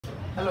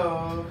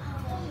Hello.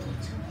 Hello,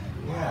 teacher.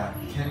 Yeah,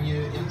 can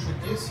you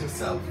introduce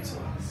yourself to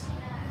us?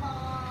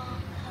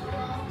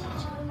 Hello,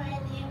 teacher. My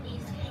name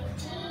is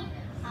Khánh.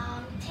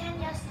 I'm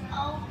 10 years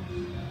old.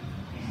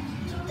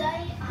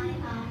 Today I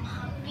am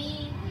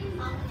happy.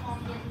 I'm from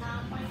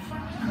Vietnam. My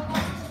friend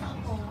color is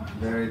purple.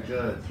 Very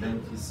good,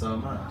 thank you so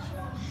much.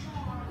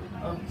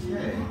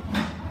 Okay,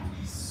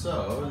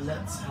 so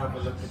let's have a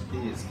look at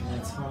these. Can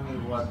you tell me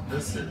what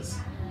this is? Is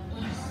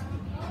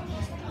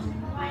a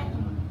white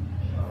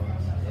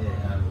Okay,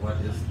 and what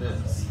is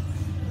this?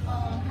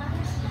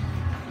 monkey.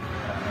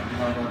 And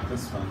how about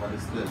this one? What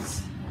is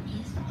this?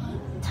 Is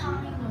a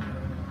tiger.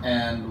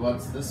 And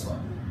what's this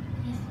one?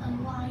 Is a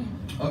lion.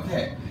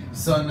 Okay,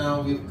 so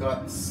now we've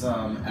got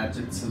some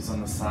adjectives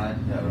on the side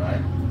here,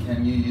 right?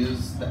 Can you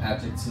use the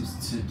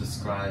adjectives to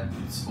describe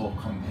or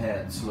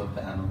compare two of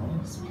the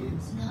animals,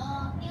 please?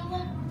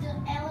 The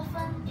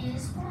elephant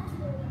is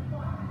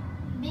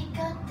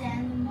bigger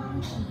than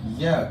monkey.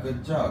 Yeah,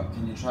 good job.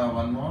 Can you try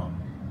one more?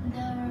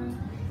 The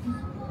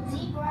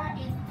zebra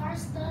is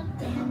faster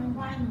than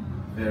rhino.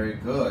 Very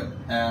good.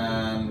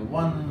 And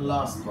one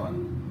last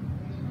one.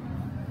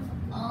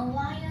 A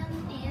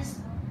lion is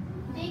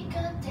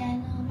bigger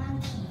than a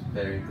monkey.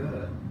 Very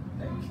good.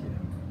 Thank you.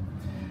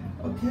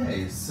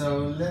 Okay, so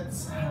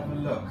let's have a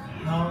look.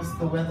 How's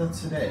the weather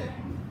today?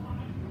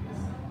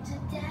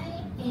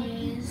 Today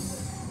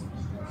is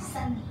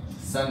sunny.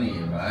 Sunny,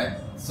 right?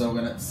 So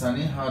when it's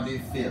sunny, how do you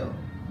feel?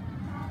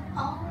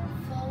 All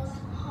feels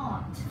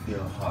hot.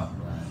 Feel hot,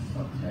 right?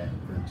 Okay,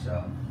 good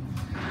job.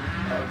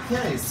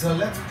 Okay, so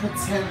let's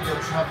pretend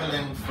you're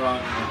traveling from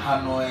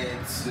Hanoi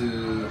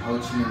to Ho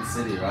Chi Minh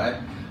City, right?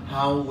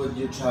 How would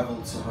you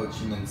travel to Ho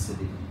Chi Minh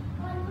City?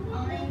 I go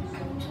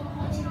to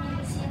Ho Chi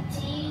Minh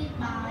City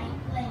by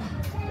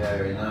plane.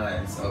 Very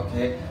nice,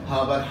 okay.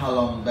 How about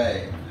Halong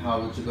Bay?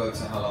 How would you go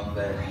to Halong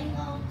Bay? I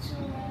go to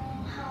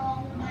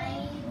Halong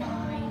Bay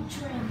by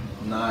train.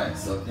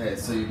 Nice, okay.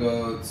 So you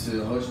go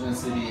to Ho Chi Minh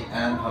City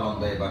and Halong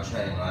Bay by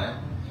train, right?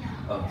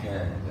 Yeah.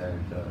 Okay, very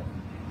good.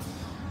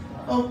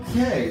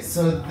 Okay,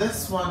 so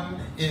this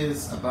one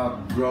is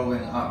about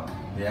growing up,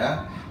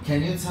 yeah?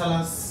 Can you tell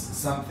us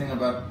something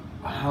about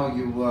how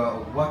you were,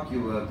 what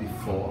you were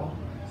before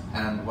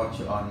and what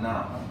you are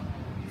now?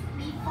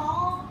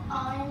 Before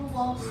I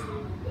was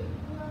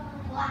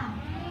loud.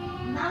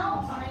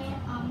 Now I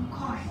am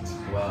quiet.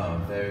 Wow,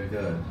 very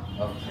good.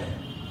 Okay,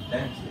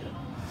 thank you.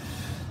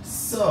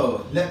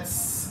 So let's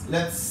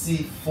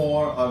see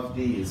four of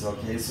these,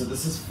 okay? So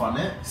this is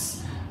phonics.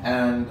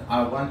 And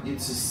I want you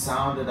to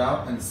sound it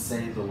out and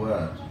say the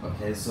word,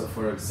 okay? So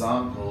for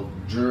example,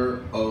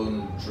 drone,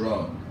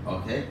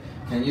 okay?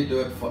 Can you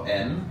do it for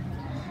N?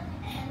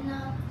 And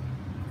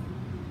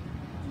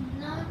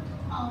not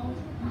all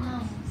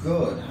no.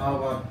 Good. How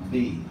about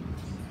B?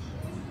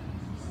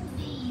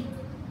 The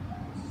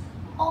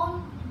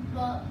on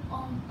but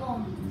on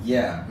bone.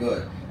 Yeah,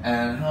 good.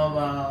 And how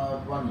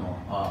about one more?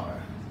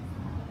 R?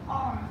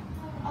 Or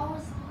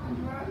always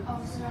word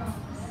of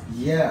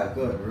Yeah,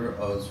 good.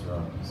 Rose.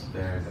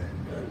 Very, very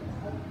good.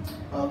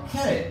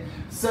 Okay,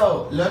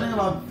 so learning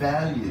about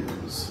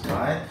values,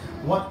 right?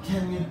 What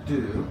can you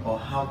do or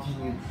how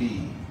can you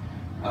be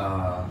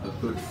a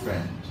good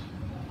friend?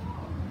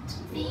 To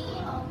be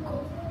a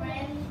good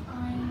friend,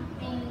 I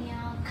be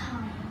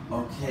kind.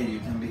 Okay, you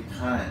can be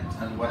kind.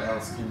 And what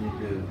else can you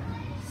do?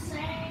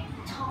 Say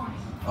time.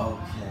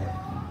 Okay,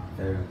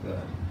 very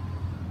good.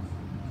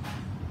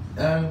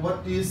 And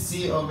what do you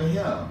see over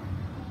here?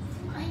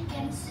 I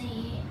can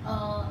see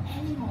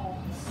animals.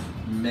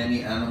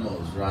 Many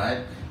animals,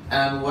 right?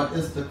 And what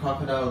is the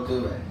crocodile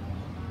doing?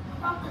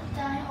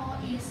 Crocodile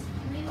is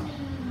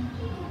swimming.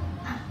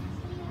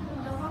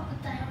 The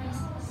crocodile is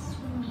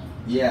swimming.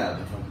 Yeah,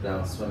 the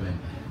crocodile swimming.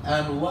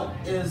 And what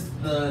is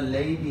the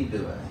lady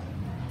doing?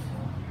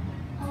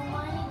 A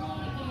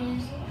lady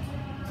is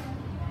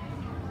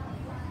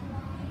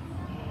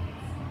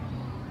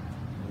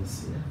Let me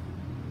see.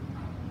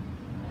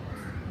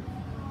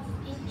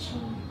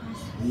 itching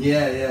ice cream.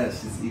 Yeah,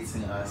 she's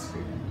eating ice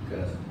cream.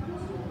 Good.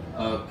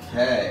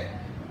 Okay.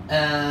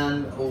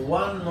 And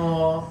one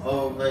more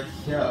over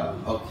here.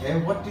 Okay,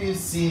 what do you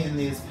see in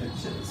these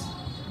pictures?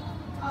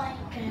 I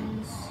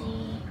can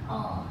see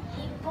a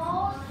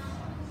hippo,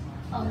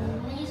 a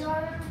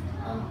lizard,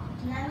 a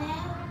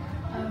planet,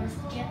 a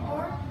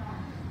skateboard,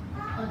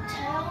 a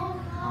tail,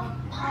 a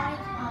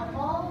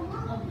pineapple,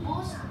 a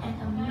bush, and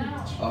a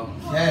midge.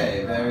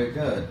 Okay, very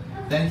good.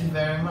 Thank you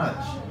very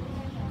much.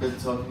 Good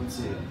talking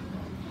to you.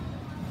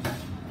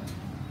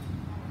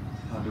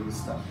 How do we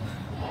stop?